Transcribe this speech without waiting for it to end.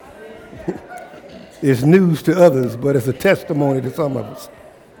It's news to others, but it's a testimony to some of us.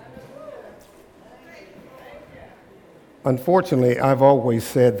 Unfortunately, I've always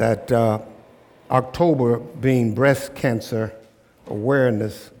said that October being Breast Cancer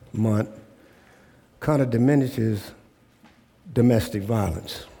Awareness Month kind of diminishes domestic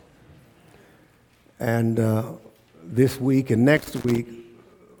violence. And this week and next week,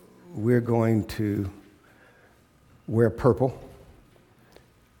 we're going to wear purple.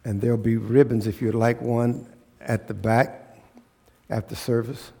 And there'll be ribbons, if you'd like one, at the back after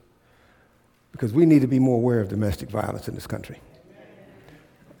service. Because we need to be more aware of domestic violence in this country.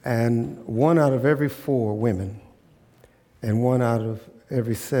 And 1 out of every 4 women and 1 out of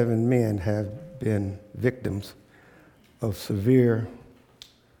every 7 men have been victims of severe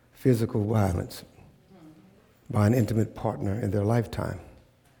physical violence by an intimate partner in their lifetime.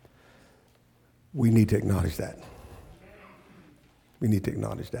 We need to acknowledge that. We need to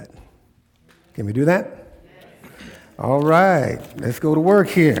acknowledge that. Can we do that? All right, let's go to work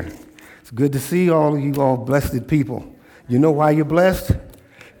here. It's good to see all of you all blessed people. You know why you're blessed?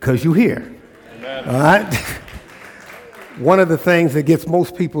 Because you're here. Amen. All right? One of the things that gets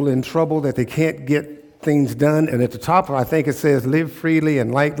most people in trouble that they can't get things done, and at the top, I think it says live freely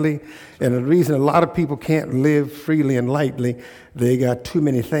and lightly. And the reason a lot of people can't live freely and lightly, they got too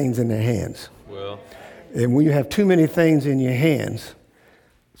many things in their hands. Well. And when you have too many things in your hands,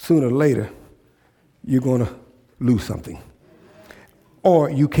 sooner or later, you're going to lose something. Or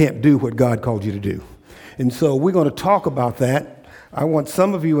you can't do what God called you to do. And so we're going to talk about that. I want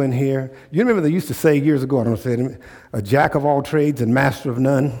some of you in here. You remember they used to say years ago, I don't know if they a jack of all trades and master of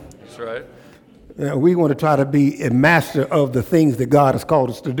none? That's right. We want to try to be a master of the things that God has called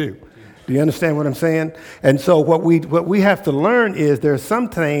us to do. Do you understand what I'm saying? And so what we have to learn is there are some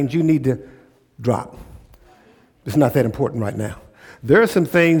things you need to drop. It's not that important right now. There are some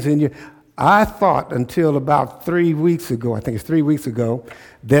things in you. I thought until about 3 weeks ago, I think it's 3 weeks ago,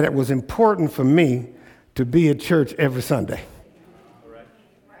 that it was important for me to be at church every Sunday.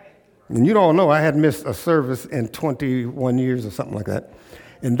 And you don't know, I had missed a service in 21 years or something like that.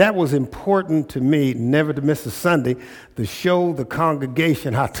 And that was important to me, never to miss a Sunday, to show the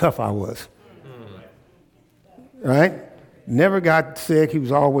congregation how tough I was. Right? Never got sick, he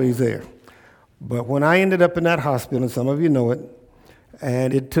was always there. But when I ended up in that hospital, and some of you know it,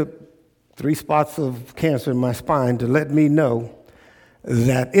 and it took 3 spots of cancer in my spine to let me know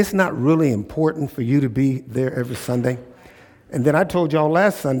that it's not really important for you to be there every Sunday. And then I told y'all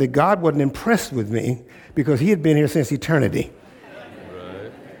last Sunday, God wasn't impressed with me because he had been here since eternity.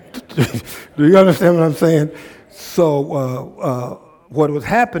 Right. Do you understand what I'm saying? So what was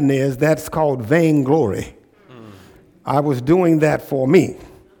happening is that's called vainglory. I was doing that for me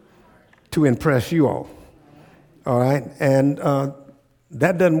to impress you all right? And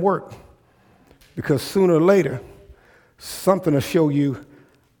that doesn't work because sooner or later, something will show you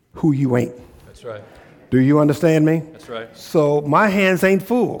who you ain't. That's right. Do you understand me? That's right. So my hands ain't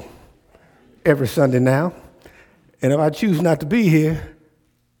full every Sunday now. And if I choose not to be here,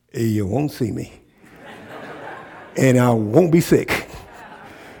 you won't see me. And I won't be sick.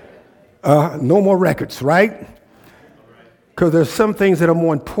 No more records, right? Because there's some things that are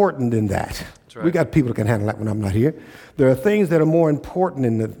more important than that. Right. We got people that can handle that when I'm not here. There are things that are more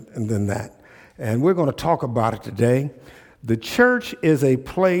important than that. And we're going to talk about it today. The church is a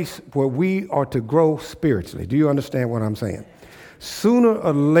place where we are to grow spiritually. Do you understand what I'm saying? Sooner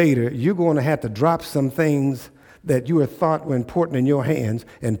or later, you're going to have to drop some things that you have thought were important in your hands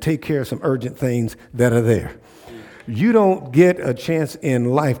and take care of some urgent things that are there. You don't get a chance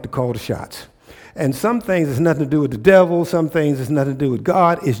in life to call the shots. And some things has nothing to do with the devil. Some things has nothing to do with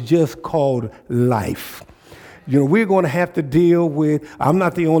God. It's just called life. You know, we're going to have to deal with, I'm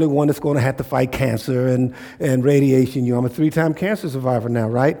not the only one that's going to have to fight cancer and radiation. You know, I'm a 3-time cancer survivor now,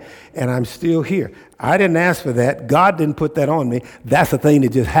 right? And I'm still here. I didn't ask for that. God didn't put that on me. That's a thing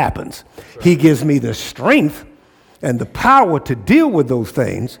that just happens. Right. He gives me the strength and the power to deal with those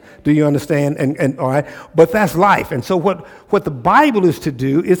things. Do you understand? And all right, but that's life. And so what the Bible is to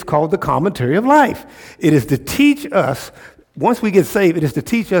do is called the commentary of life. It is to teach us, once we get saved, it is to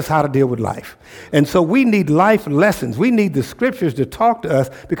teach us how to deal with life. And so we need life lessons. We need the scriptures to talk to us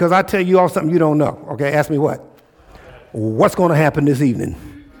because I tell you all something you don't know. Okay, ask me what? What's going to happen this evening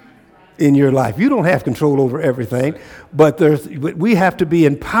in your life? You don't have control over everything, but we have to be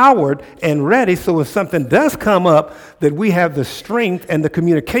empowered and ready so if something does come up, that we have the strength and the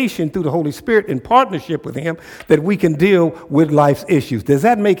communication through the Holy Spirit in partnership with him that we can deal with life's issues. Does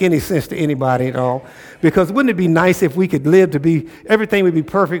that make any sense to anybody at all? Because wouldn't it be nice if we could live to be, everything would be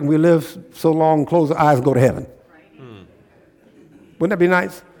perfect and we live so long, close our eyes and go to heaven? Wouldn't that be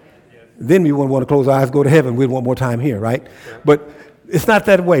nice? Then we wouldn't want to close our eyes, go to heaven. We'd want more time here, right? But it's not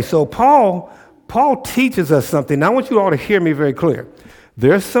that way. So Paul teaches us something. Now I want you all to hear me very clear.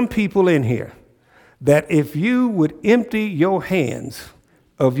 There's some people in here that if you would empty your hands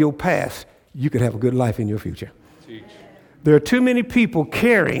of your past, you could have a good life in your future. Teach. There are too many people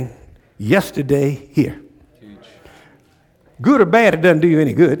carrying yesterday here. Teach. Good or bad, it doesn't do you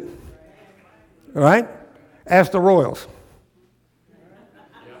any good. All right? Ask the Royals.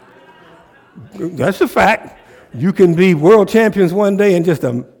 That's a fact. You can be world champions one day and just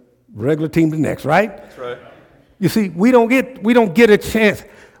a regular team the next, right? That's right. You see, we don't get a chance.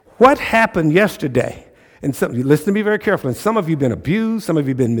 What happened yesterday? And listen to me very carefully. And some of you have been abused. Some of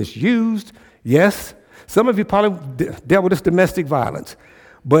you have been misused. Yes. Some of you probably dealt with this domestic violence.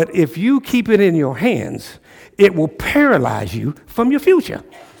 But if you keep it in your hands, it will paralyze you from your future.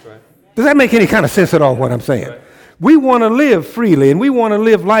 That's right. Does that make any kind of sense at all, what I'm saying? Right. We want to live freely, and we want to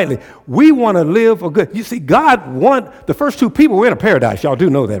live lightly. We want to live a good. You see, the first two people were in a paradise. Y'all do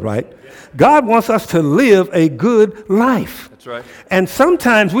know that, right? Yeah. God wants us to live a good life. That's right. And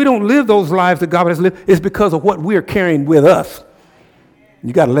sometimes we don't live those lives that God has lived. It's because of what we're carrying with us.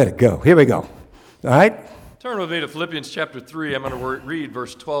 You got to let it go. Here we go. All right? Turn with me to Philippians chapter 3. I'm going to read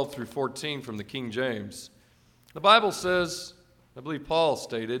verse 12 through 14 from the King James. The Bible says, I believe Paul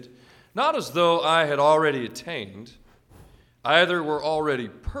stated, "Not as though I had already attained, either were already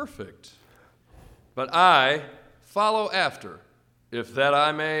perfect, but I follow after, if that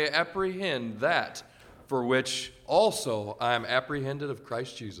I may apprehend that for which also I am apprehended of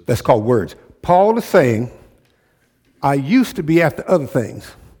Christ Jesus." That's called words. Paul is saying, I used to be after other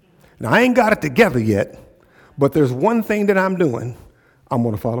things. Now, I ain't got it together yet, but there's one thing that I'm doing. I'm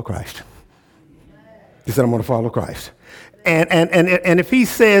going to follow Christ. He said, I'm going to follow Christ. And if he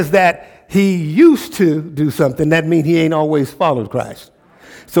says that he used to do something, that means he ain't always followed Christ.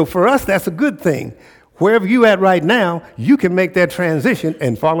 So for us, that's a good thing. Wherever you at right now, you can make that transition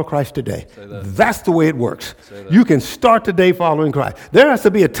and follow Christ today. That's the way it works. You can start today following Christ. There has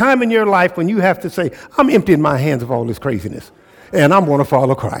to be a time in your life when you have to say, I'm emptying my hands of all this craziness, and I'm going to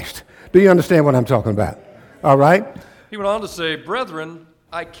follow Christ. Do you understand what I'm talking about? All right? He went on to say, "Brethren,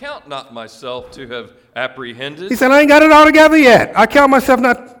 I count not myself to have apprehended." He said, I ain't got it all together yet. I count myself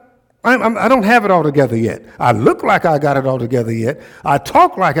not... I don't have it all together yet. I look like I got it all together yet. I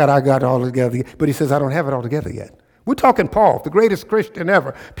talk like I got it all together yet. But he says, I don't have it all together yet. We're talking Paul, the greatest Christian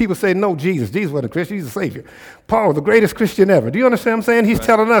ever. People say, no, Jesus. Jesus wasn't a Christian. He's a Savior. Paul, the greatest Christian ever. Do you understand what I'm saying? He's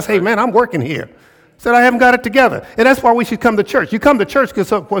telling us, hey, man, I'm working here. He said, I haven't got it together. And that's why we should come to church. You come to church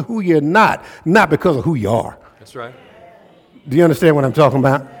because of who you're not because of who you are. That's right. Do you understand what I'm talking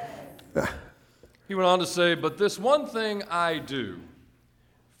about? He went on to say, "But this one thing I do,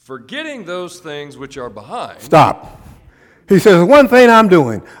 forgetting those things which are behind." Stop. He says, one thing I'm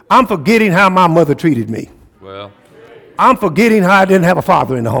doing, I'm forgetting how my mother treated me. Well, I'm forgetting how I didn't have a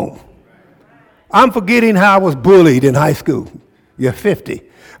father in the home. I'm forgetting how I was bullied in high school. You're 50.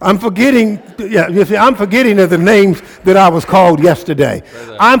 I'm forgetting of the names that I was called yesterday.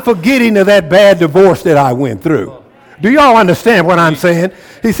 I'm forgetting of that bad divorce that I went through. Do y'all understand what I'm saying?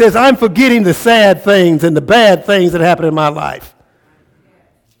 He says, I'm forgetting the sad things and the bad things that happened in my life.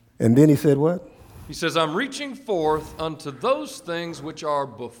 And then he said what? He says, I'm reaching forth unto those things which are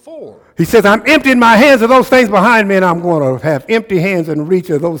before. He says, I'm emptying my hands of those things behind me, and I'm going to have empty hands and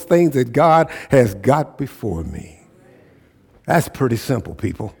reach of those things that God has got before me. That's pretty simple,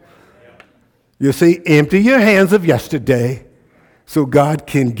 people. You see, empty your hands of yesterday so God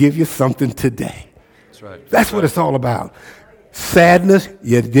can give you something today. That's right. That's what it's all about. Sadness,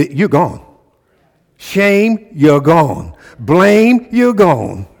 you're gone. Shame, you're gone. Blame, you're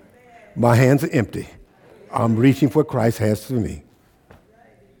gone. My hands are empty. I'm reaching for what Christ has for me.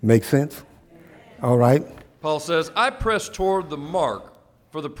 Make sense? All right. Paul says, I press toward the mark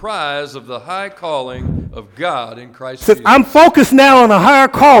for the prize of the high calling of God in Christ Jesus. I'm focused now on a higher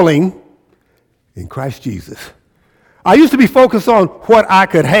calling in Christ Jesus. I used to be focused on what I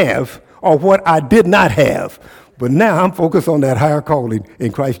could have or what I did not have. But now I'm focused on that higher calling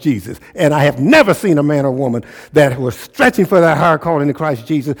in Christ Jesus. And I have never seen a man or woman that was stretching for that higher calling in Christ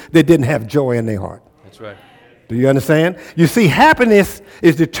Jesus that didn't have joy in their heart. That's right. Do you understand? You see, happiness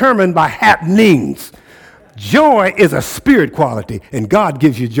is determined by happenings. Joy is a spirit quality, and God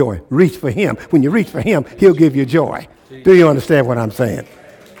gives you joy. Reach for Him. When you reach for Him, He'll give you joy. Do you understand what I'm saying?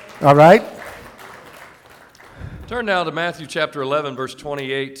 All right? Turn now to Matthew chapter 11, verse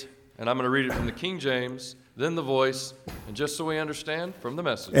 28, and I'm going to read it from the King James, then the Voice, and just so we understand, from the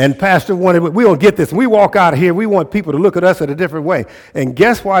Message. And Pastor wanted, we don't get this. When we walk out of here, we want people to look at us in a different way. And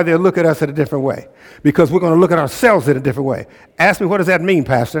guess why they'll look at us in a different way? Because we're going to look at ourselves in a different way. Ask me, what does that mean,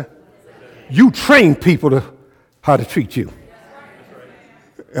 Pastor? You train people how to treat you.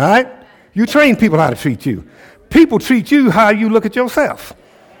 All right? You train people how to treat you. People treat you how you look at yourself.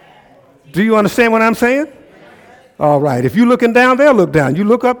 Do you understand what I'm saying? All right. If you're looking down, they'll look down. You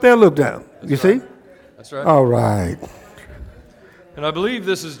look up, they'll look down. You see? That's right. All right. And I believe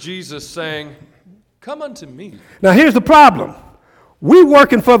this is Jesus saying, come unto me. Now, here's the problem. We're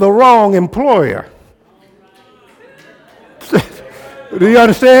working for the wrong employer. Do you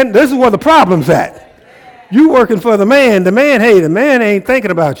understand? This is where the problem's at. You working for the man. The man ain't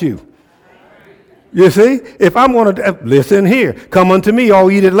thinking about you. You see? If I'm going to, listen here. Come unto me,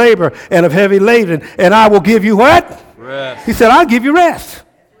 all ye that labor and of heavy laden, and I will give you what? Rest. He said, I'll give you rest.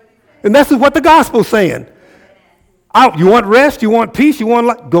 And that's what the gospel's saying. You want rest? You want peace? You want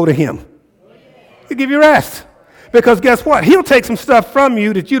life? Go to him. He'll give you rest. Because guess what? He'll take some stuff from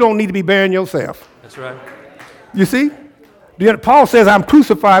you that you don't need to be bearing yourself. That's right. You see? Paul says, I'm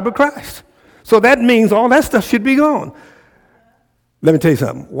crucified with Christ. So that means all that stuff should be gone. Let me tell you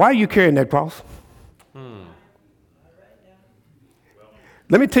something. Why are you carrying that cross?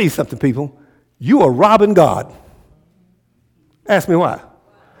 Let me tell you something, people. You are robbing God. Ask me why.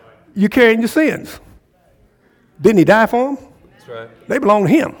 You're carrying your sins. Didn't he die for them? That's right. They belong to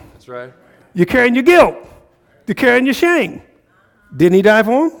him. That's right. You're carrying your guilt. You're carrying your shame. Didn't he die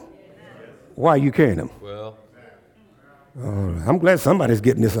for them? Why are you carrying them? Well, I'm glad somebody's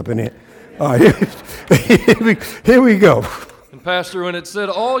getting this up in here. All right, here we go. And Pastor, when it said,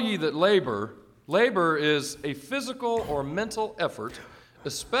 all ye that labor is a physical or mental effort,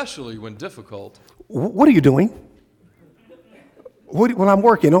 especially when difficult. What are you doing? Well, I'm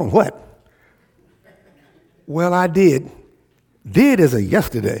working on what? Well, I did. Did is a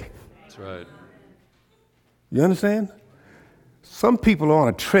yesterday. That's right. You understand? Some people are on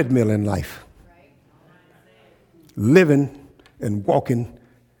a treadmill in life. Living and walking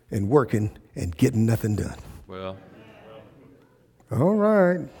and working and getting nothing done. Well. All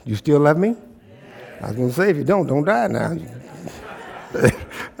right. You still love me? I was going to say, if you don't die now.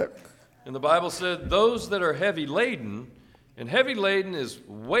 And the Bible said, those that are heavy laden, and heavy laden is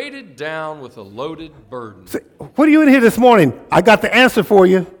weighted down with a loaded burden. See, what are you in here this morning? I got the answer for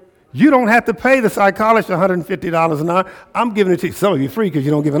you. You don't have to pay the psychologist $150 an hour. I'm giving it to you. Some of you free because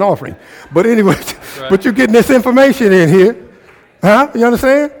you don't give an offering. But anyway, right. But you're getting this information in here. Huh? You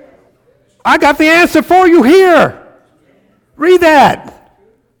understand? I got the answer for you here. Read that.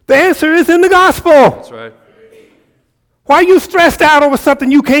 The answer is in the gospel. That's right. Why are you stressed out over something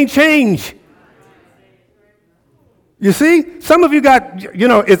you can't change? You see, some of you got,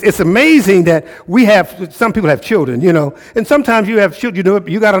 it's amazing that some people have children, and sometimes you have children,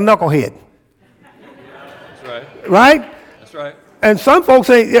 you got a knucklehead. That's right. Right? That's right. And some folks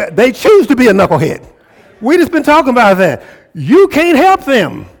say they choose to be a knucklehead. We just been talking about that. You can't help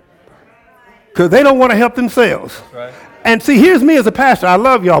them because they don't want to help themselves. That's right. And see, here's me as a pastor. I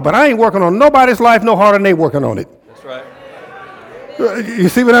love y'all, but I ain't working on nobody's life no harder than they working on it. That's right. You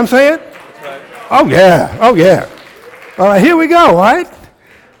see what I'm saying? That's right. Oh, yeah. Oh, yeah. All right, here we go, all right?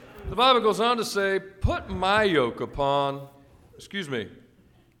 The Bible goes on to say, take my yoke,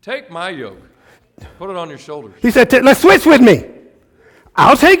 put it on your shoulders. He said, let's switch with me.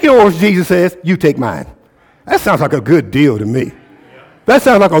 I'll take yours, Jesus says, you take mine. That sounds like a good deal to me. That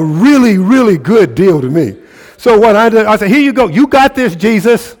sounds like a really, really good deal to me. So what I did, I said, here you go. You got this,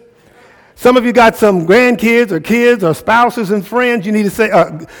 Jesus. Some of you got some grandkids or kids or spouses and friends. You need to say,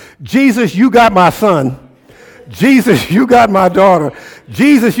 Jesus, you got my son. Jesus, you got my daughter.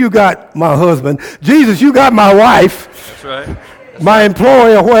 Jesus, you got my husband. Jesus, you got my wife. That's right. My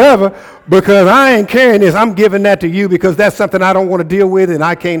employee or whatever, because I ain't carrying this. I'm giving that to you because that's something I don't want to deal with and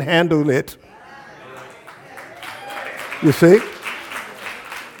I can't handle it. You see?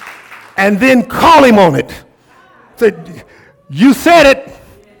 And then call him on it. Say, you said it,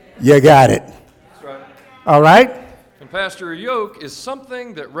 you got it. That's right. All right? And Pastor, a yoke is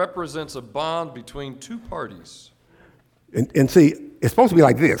something that represents a bond between two parties. And see, it's supposed to be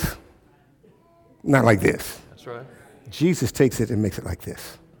like this, not like this. That's right. Jesus takes it and makes it like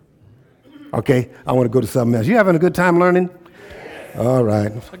this. Okay? I want to go to something else. You having a good time learning? Yes. All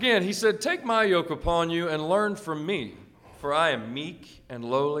right. Again, he said, take my yoke upon you and learn from me, for I am meek and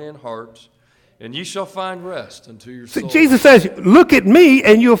lowly in heart, and ye shall find rest unto your soul. See, Jesus says, look at me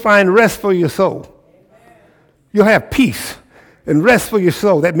and you'll find rest for your soul. You'll have peace and rest for your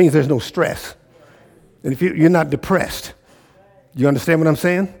soul. That means there's no stress. And if you're not depressed. You understand what I'm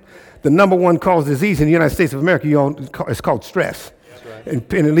saying? The number one cause of disease in the United States of America is called stress. Right.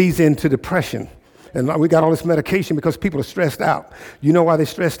 And it leads into depression. And we got all this medication because people are stressed out. You know why they're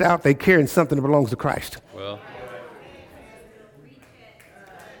stressed out? They're carrying something that belongs to Christ. Well.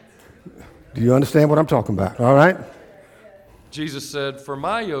 Do you understand what I'm talking about? All right? Jesus said, "For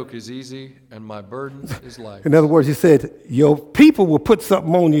my yoke is easy and my burden is light." In other words, he said, your people will put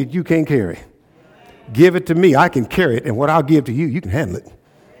something on you can't carry. Give it to me. I can carry it. And what I'll give to you, you can handle it.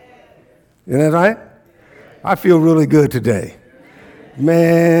 Isn't that right? I feel really good today.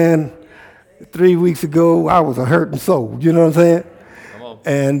 Man, 3 weeks ago, I was a hurting soul. You know what I'm saying? Come on.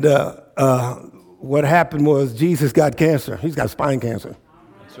 And what happened was Jesus got cancer. He's got spine cancer.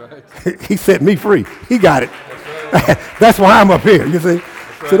 That's right. He set me free. He got it. That's right. That's why I'm up here, you see.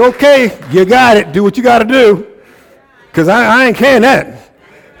 Right. Said, okay, you got it. Do what you got to do. Because I ain't carrying that.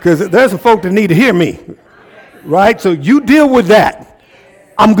 Because there's some folk that need to hear me. Right? So you deal with that.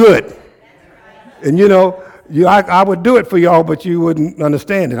 I'm good. And, you know, I would do it for y'all, but you wouldn't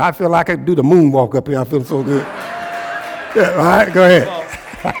understand it. I feel like I could do the moonwalk up here. I feel so good. Yeah, all right, go ahead.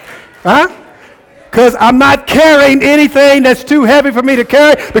 Huh? Because I'm not carrying anything that's too heavy for me to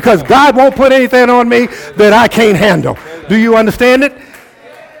carry, because God won't put anything on me that I can't handle. Do you understand it?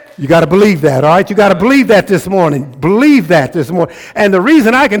 You got to believe that, all right? You got to believe that this morning. Believe that this morning. And the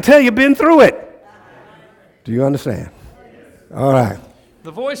reason I can tell you, been through it. Do you understand? All right.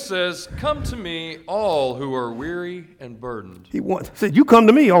 The voice says, "Come to me, all who are weary and burdened." He said, you come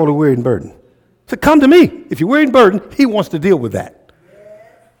to me, all who are weary and burdened. He said, come to me. If you're weary and burdened, he wants to deal with that.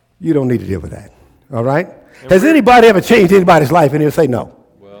 You don't need to deal with that. All right? Has anybody ever changed anybody's life and he'll say no?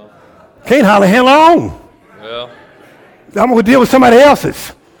 Well, Can't hardly handle our own. well, I'm going to deal with somebody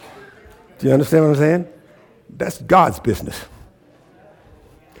else's. Do you understand what I'm saying? That's God's business.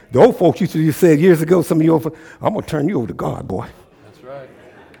 The old folks used to say years ago, some of you, I'm going to turn you over to God, boy. that's right.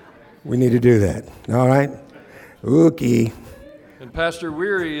 We need to do that. All right? Okay. And Pastor,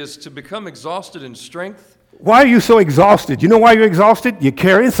 weary is to become exhausted in strength. Why are you so exhausted? You know why you're exhausted? You're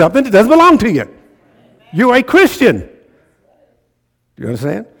carrying something that doesn't belong to you. You're a Christian. Do you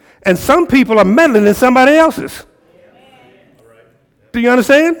understand? And some people are meddling in somebody else's. Do you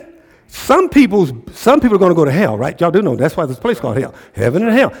understand? Some people are going to go to hell, right? Y'all do know that's why there's a place called hell. Heaven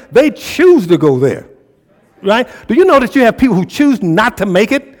and hell. They choose to go there, right? Do you know that you have people who choose not to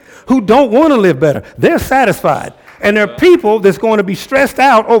make it, who don't want to live better? They're satisfied. And there are people that's going to be stressed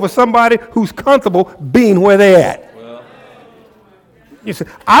out over somebody who's comfortable being where they're at. Well, You say,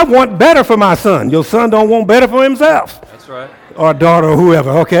 I want better for my son. Your son don't want better for himself. that's right. Or daughter or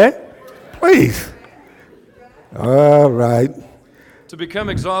whoever, okay? Please. All right. To become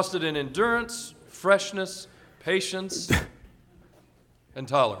exhausted in endurance, freshness, patience, and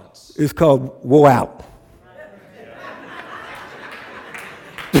tolerance. It's called woe out.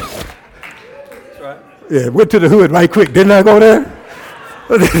 That's right. Yeah, went to the hood right quick. Didn't I go there?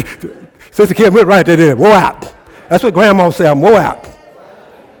 Sister Kim went right there. Woe out. That's what Grandma said. I'm woe out.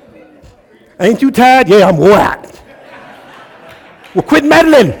 Ain't you tired? Yeah, I'm woe out. Well, quit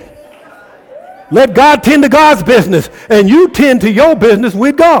meddling. Let God tend to God's business, and you tend to your business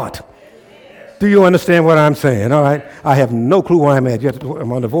with God. Do you understand what I'm saying? All right. I have no clue where I'm at yet.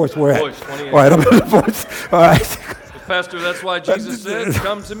 I'm on the voice. Where at? Voice 28. All right, I'm on the voice. All right. Pastor, that's why Jesus said,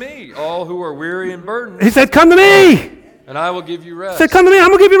 "Come to me, all who are weary and burdened, He said, come to me. and I will give you rest." He said, come to me. I'm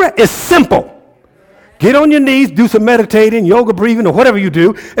going to give you rest. It's simple. Get on your knees, do some meditating, yoga breathing, or whatever you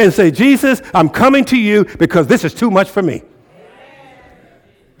do, and say, Jesus, I'm coming to you because this is too much for me.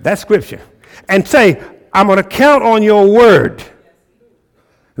 That's scripture. And say, I'm going to count on your word.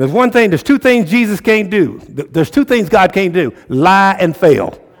 There's two things Jesus can't do. There's two things God can't do: lie and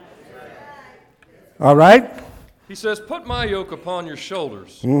fail. All right? He says, "Put my yoke upon your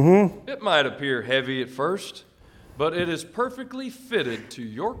shoulders." Mm-hmm. It might appear heavy at first, but it is perfectly fitted to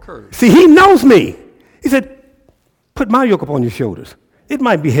your courage. See, he knows me. He said, put my yoke upon your shoulders. It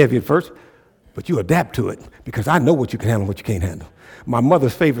might be heavy at first, but you adapt to it because I know what you can handle and what you can't handle. My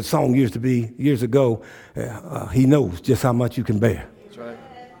mother's favorite song used to be, years ago, he knows just how much you can bear. That's right.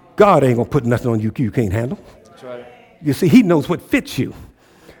 God ain't going to put nothing on you can't handle. That's right. You see, he knows what fits you.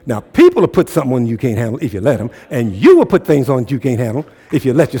 Now, people will put something on you can't handle if you let them, and you will put things on you can't handle if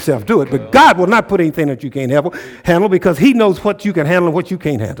you let yourself do it. But God will not put anything that you can't handle because he knows what you can handle and what you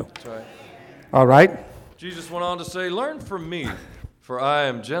can't handle. That's right. All right? Jesus went on to say, "Learn from me, for I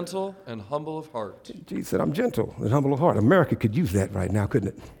am gentle and humble of heart." Jesus said, I'm gentle and humble of heart. America could use that right now, couldn't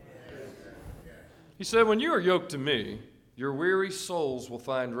it? He said, "When you are yoked to me, your weary souls will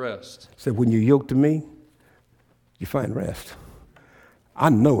find rest." He said, when you're yoked to me, you find rest. I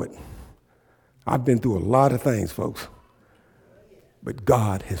know it. I've been through a lot of things, folks. But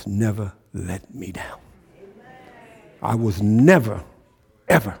God has never let me down. I was never,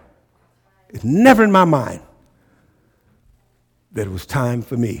 ever, it's never in my mind that it was time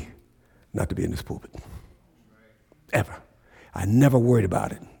for me not to be in this pulpit. Ever. I never worried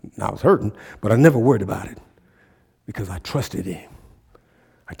about it. And I was hurting, but I never worried about it because I trusted in him.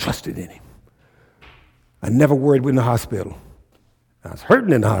 I trusted in him. I never worried in the hospital. I was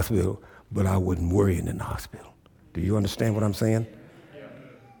hurting in the hospital, but I wasn't worrying in the hospital. Do you understand what I'm saying?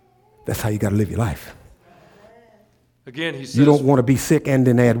 That's how you got to live your life. Again, he says, you don't want to be sick and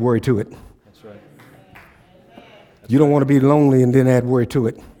then add worry to it. That's right. You don't want to be lonely and then add worry to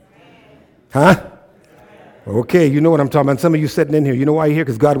it. Huh? Okay, you know what I'm talking about. Some of you sitting in here, you know why you're here?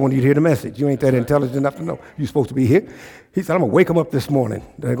 Because God wanted you to hear the message. You ain't that intelligent enough to know you're supposed to be here. He said, I'm going to wake them up this morning.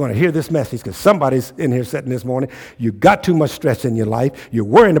 They're going to hear this message because somebody's in here sitting this morning. You got too much stress in your life. You're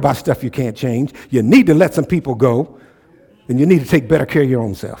worrying about stuff you can't change. You need to let some people go. And you need to take better care of your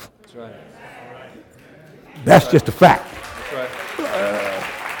own self. That's right. That's just a fact. That's right.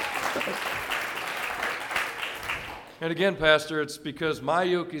 And again, Pastor, it's because my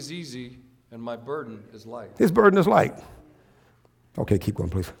yoke is easy and my burden is light. His burden is light. Okay, keep going,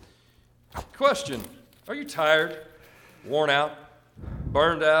 please. Question. Are you tired, worn out,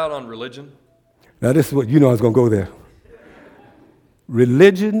 burned out on religion? Now, this is what, you know I was going to go there.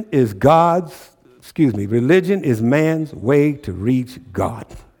 Religion is man's way to reach God.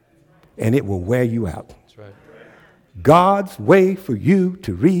 And it will wear you out. That's right. God's way for you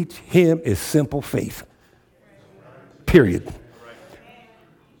to reach him is simple faith. Period.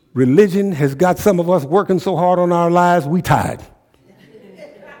 Religion has got some of us working so hard on our lives, we tired.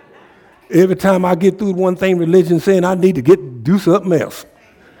 Every time I get through one thing, religion saying I need to do something else.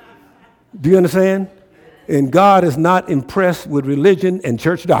 Do you understand? And God is not impressed with religion and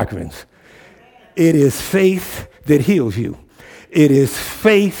church doctrines. It is faith that heals you. It is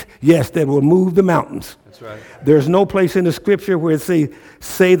faith, yes, that will move the mountains. That's right. There's no place in the scripture where it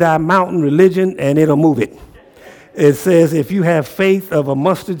say thy mountain religion and it'll move it. It says if you have faith of a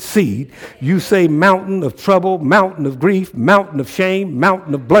mustard seed, you say mountain of trouble, mountain of grief, mountain of shame,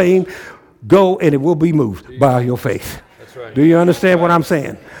 mountain of blame, go and it will be moved by your faith. That's right. Do you understand what I'm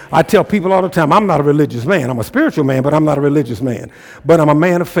saying? I tell people all the time, I'm not a religious man. I'm a spiritual man, but I'm not a religious man. But I'm a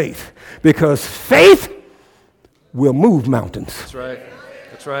man of faith because faith will move mountains. That's right.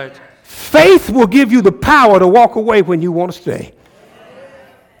 That's right. Faith will give you the power to walk away when you want to stay.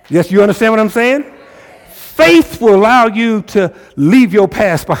 Yes, you understand what I'm saying? Faith will allow you to leave your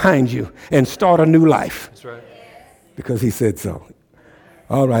past behind you and start a new life. That's right. Because he said so.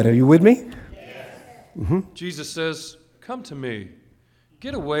 All right, are you with me? Mm-hmm. Jesus says, come to me.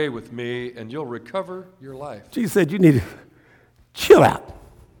 Get away with me and you'll recover your life. Jesus said you need to chill out.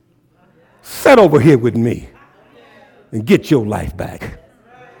 Sit over here with me and get your life back.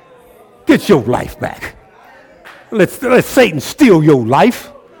 Get your life back. Let Satan steal your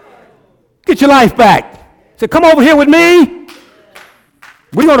life. Get your life back. Say, come over here with me.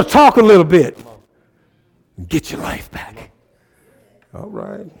 We're going to talk a little bit. Get your life back. All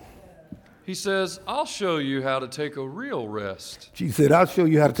right. He says, I'll show you how to take a real rest. Jesus said, I'll show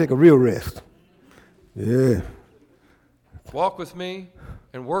you how to take a real rest. Yeah. Walk with me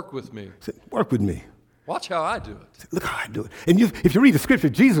and work with me. Say, work with me. Watch how I do it. Say, look how I do it. And if you read the scripture,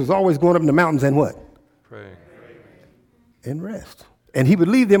 Jesus was always going up in the mountains and what? Praying. And rest. And he would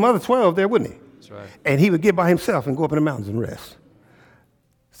leave them other 12 there, wouldn't he? That's right. And he would get by himself and go up in the mountains and rest.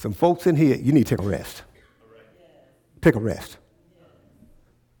 Some folks in here, you need to take a rest. Take a rest.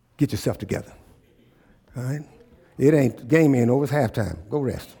 Get yourself together. All right? Game ain't over, it's halftime. Go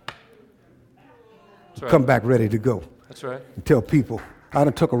rest. That's right. Come back ready to go. That's right. And tell people, I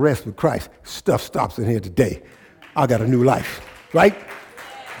done took a rest with Christ. Stuff stops in here today. I got a new life. Right?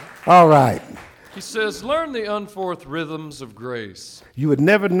 All right. He says, learn the unforced rhythms of grace. You would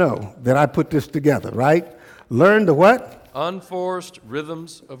never know that I put this together, right? Learn the what? Unforced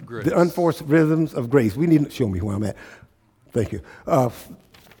rhythms of grace. The unforced rhythms of grace. We need to show me where I'm at. Thank you.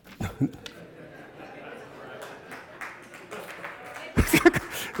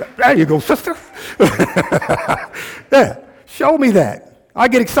 There you go, sister. Yeah, show me that. I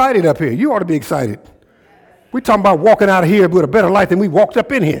get excited up here. You ought to be excited. We're talking about walking out of here with a better life than we walked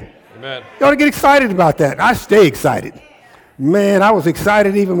up in here. Amen. You ought to get excited about that. I stay excited. Man, I was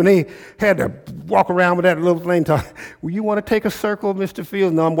excited even when they had to walk around with that little thing. Well, you want to take a circle, Mr.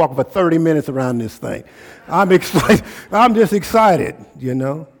 Fields? No, I'm walking for 30 minutes around this thing. I'm excited. I'm just excited, you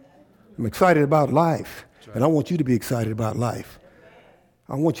know. I'm excited about life. Right. And I want you to be excited about life.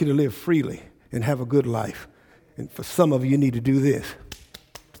 I want you to live freely and have a good life. And for some of you, you need to do this.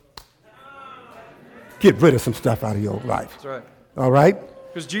 Get rid of some stuff out of your life. That's right. All right?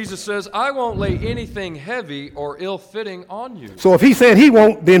 Because Jesus says, I won't lay anything heavy or ill-fitting on you. So if he said he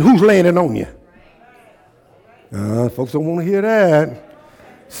won't, then who's laying it on you? Folks don't want to hear that.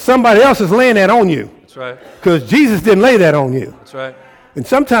 Somebody else is laying that on you. That's right. Because Jesus didn't lay that on you. That's right. And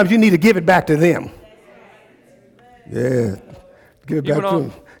sometimes you need to give it back to them. Yeah. Give it back to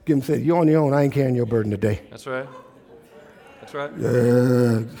them. Give them, say, you're on your own. I ain't carrying your burden today. That's right. That's right.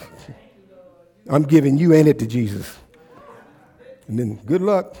 I'm giving you and it to Jesus. And then good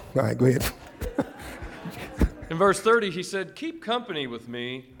luck. All right, go ahead. In verse 30, he said, keep company with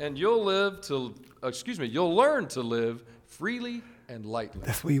me, and you'll learn to live freely and lightly.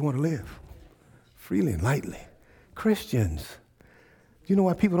 That's where you want to live. Freely and lightly. Christians. You know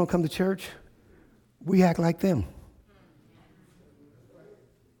why people don't come to church? We act like them.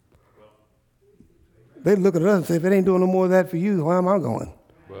 They look at us and say, if it ain't doing no more of that for you, why am I going?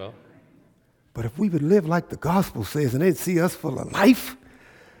 Well. But if we would live like the gospel says, and they'd see us full of life,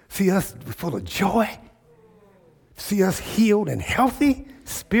 see us full of joy, see us healed and healthy,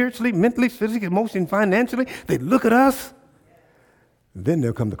 spiritually, mentally, physically, emotionally, financially, they'd look at us, then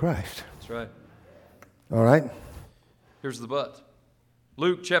they'll come to Christ. That's right. All right? Here's the but.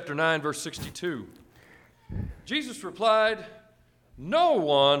 Luke chapter 9, verse 62. Jesus replied, no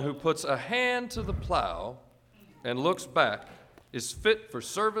one who puts a hand to the plow and looks back is fit for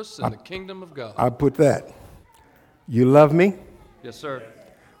service in the kingdom of God. I put that. You love me? Yes, sir.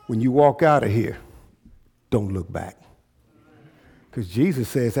 When you walk out of here, don't look back. Because Jesus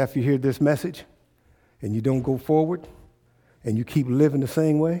says after you hear this message and you don't go forward and you keep living the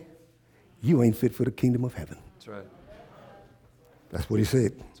same way, you ain't fit for the kingdom of heaven. That's right. That's what he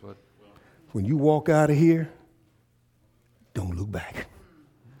said. That's what. When you walk out of here, don't look back.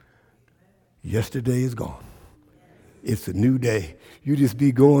 Yesterday is gone. It's a new day. You just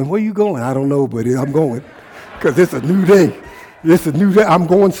be going, where you going? I don't know, but I'm going. Because it's a new day. It's a new day. I'm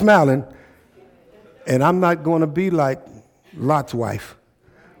going smiling. And I'm not going to be like Lot's wife.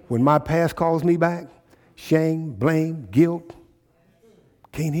 When my past calls me back, shame, blame, guilt,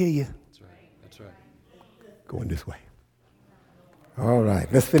 can't hear you. That's right. That's right. Going this way. All right,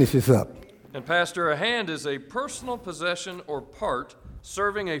 let's finish this up. And Pastor, a hand is a personal possession or part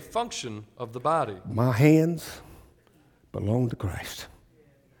serving a function of the body. My hands belong to Christ.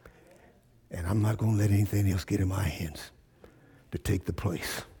 And I'm not going to let anything else get in my hands to take the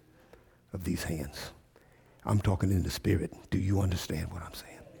place of these hands. I'm talking in the spirit. Do you understand what I'm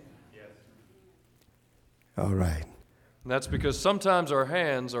saying? Yes. All right. And that's because sometimes our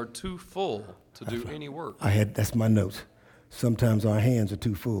hands are too full to do any work. That's my notes. Sometimes our hands are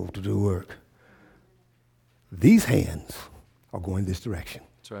too full to do work. These hands are going this direction.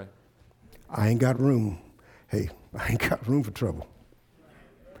 That's right. I ain't got room. Hey, I ain't got room for trouble.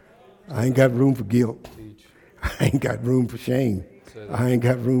 I ain't got room for guilt. I ain't got room for shame. I ain't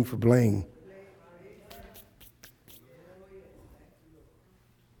got room for blame.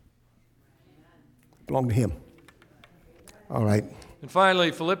 Belong to him. All right. And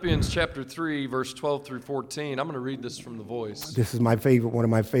finally, Philippians chapter 3, verse 12 through 14. I'm going to read this from the Voice. This is my favorite, one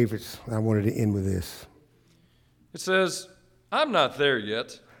of my favorites. I wanted to end with this. It says, I'm not there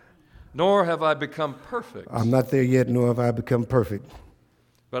yet, nor have I become perfect. I'm not there yet, nor have I become perfect.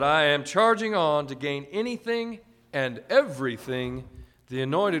 But I am charging on to gain anything and everything the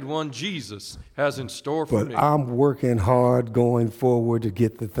Anointed One, Jesus, has in store for me. But I'm working hard going forward to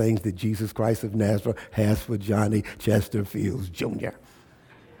get the things that Jesus Christ of Nazareth has for Johnny Chester Fields Jr.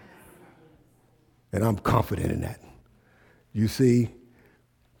 And I'm confident in that. You see,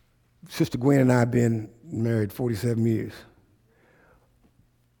 Sister Gwen and I have been married 47 years.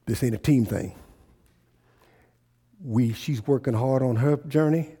 This ain't a team thing. She's working hard on her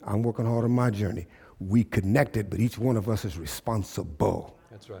journey. I'm working hard on my journey. We connected, but each one of us is responsible.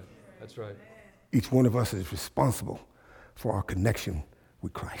 That's right. That's right. Each one of us is responsible for our connection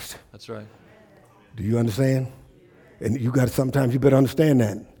with Christ. That's right. Do you understand? And sometimes you better understand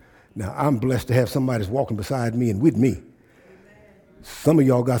that. Now, I'm blessed to have somebody that's walking beside me and with me. Some of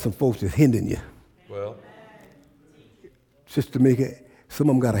y'all got some folks that's hindering you. Well. Sister Mika, some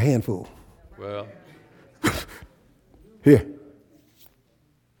of them got a handful. Well. Here.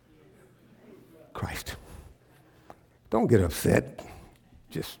 Christ. Don't get upset.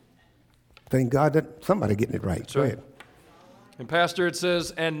 Just thank God that somebody getting it right. That's Go right. ahead. And Pastor, it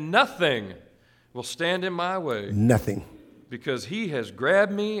says, and nothing will stand in my way. Nothing. Because he has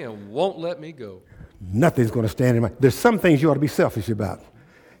grabbed me and won't let me go. Nothing's going to stand in my way. There's some things you ought to be selfish about.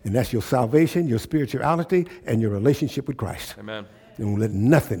 And that's your salvation, your spirituality, and your relationship with Christ. Amen. Don't let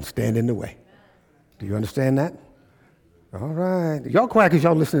nothing stand in the way. Do you understand that? All right. Y'all quiet because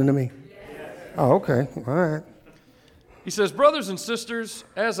y'all listening to me? Yes. Oh, okay. All right. He says, brothers and sisters,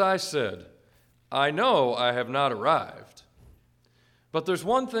 as I said, I know I have not arrived, but there's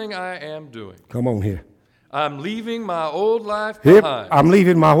one thing I am doing. Come on here. I'm leaving my old life behind. I'm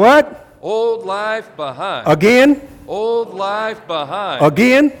leaving my what? Old life behind. Again? Old life behind.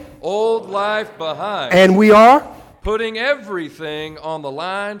 Again. Old life behind. And we are putting everything on the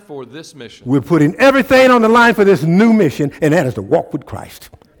line for this mission. We're putting everything on the line for this new mission, and that is to walk with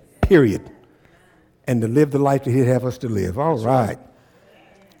Christ. Period. And to live the life that he'd have us to live. All right.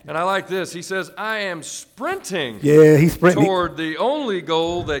 And I like this. He says, I am sprinting he's sprinting toward the only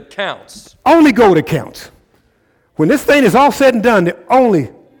goal that counts. Only goal that counts. When this thing is all said and done, the only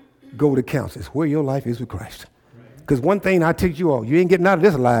goal that counts is where your life is with Christ. Because one thing I teach you all, you ain't getting out of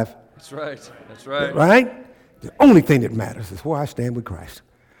this alive. That's right. That's right. Right? The only thing that matters is where I stand with Christ.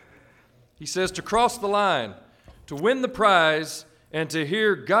 He says to cross the line, to win the prize, and to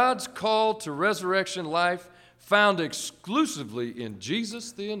hear God's call to resurrection life found exclusively in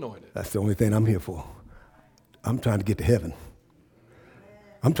Jesus the Anointed. That's the only thing I'm here for. I'm trying to get to heaven.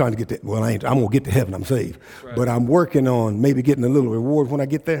 I'm trying to get to, well, I'm going to get to heaven, I'm saved. Right. But I'm working on maybe getting a little reward when I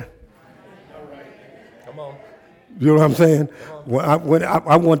get there. All right. Come on. You know what I'm saying?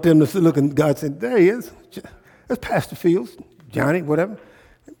 I want them to look and God said, there he is. That's Pastor Fields, Johnny, whatever.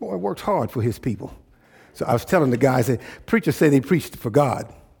 That boy works hard for his people. So I was telling the guys that preachers say they preach for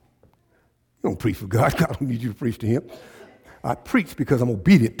God. You don't preach for God. God don't need you to preach to him. I preach because I'm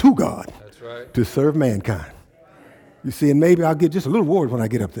obedient to God. That's right. To serve mankind. You see, and maybe I'll get just a little reward when I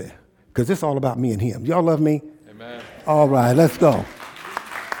get up there because it's all about me and him. Y'all love me? Amen. All right, let's go.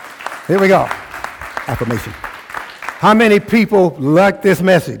 Here we go. Affirmation. How many people like this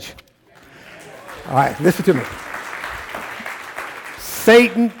message? All right, listen to me.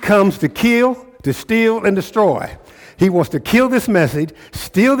 Satan comes to kill, to steal, and destroy. He wants to kill this message,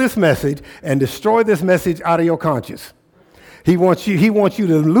 steal this message, and destroy this message out of your conscience. He wants you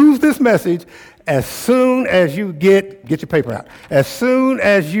to lose this message as soon as you get your paper out, as soon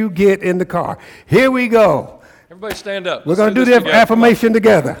as you get in the car. Here we go. Everybody stand up. We're going to do the affirmation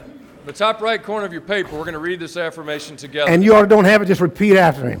together. The top right corner of your paper, we're going to read this affirmation together. And you all don't have it, just repeat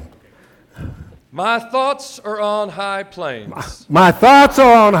after him. My thoughts are on high plains. My thoughts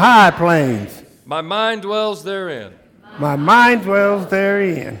are on high plains. My mind dwells therein. My mind dwells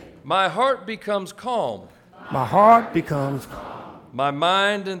therein. My heart becomes calm. My heart becomes calm. My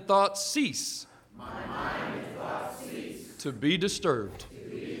mind and thoughts cease. To be disturbed.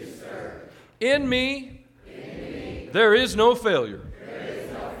 In me, there is no failure.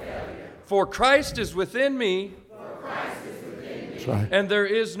 For Christ is within me. That's right. And there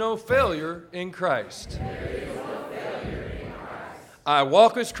is no failure in Christ. I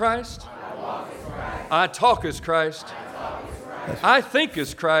walk as Christ. I talk as Christ. I think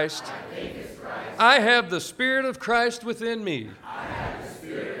as Christ. I have the Spirit of Christ within me.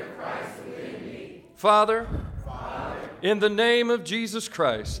 Father, in the name of Jesus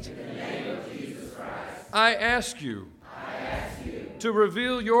Christ, I ask you to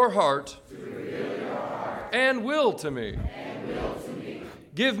reveal your heart and will to me.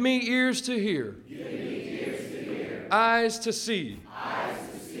 Give me ears to hear, eyes to see,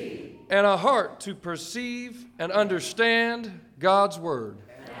 and a heart to perceive and understand God's Word.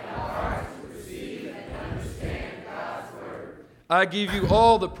 I give you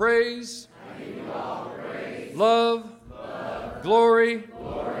all the praise, love, glory,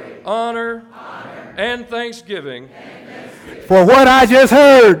 honor, and thanksgiving for what I just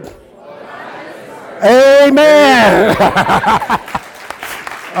heard. Amen.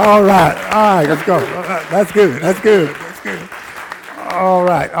 All right, let's go. That's good. All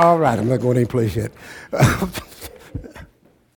right. I'm not going any place yet.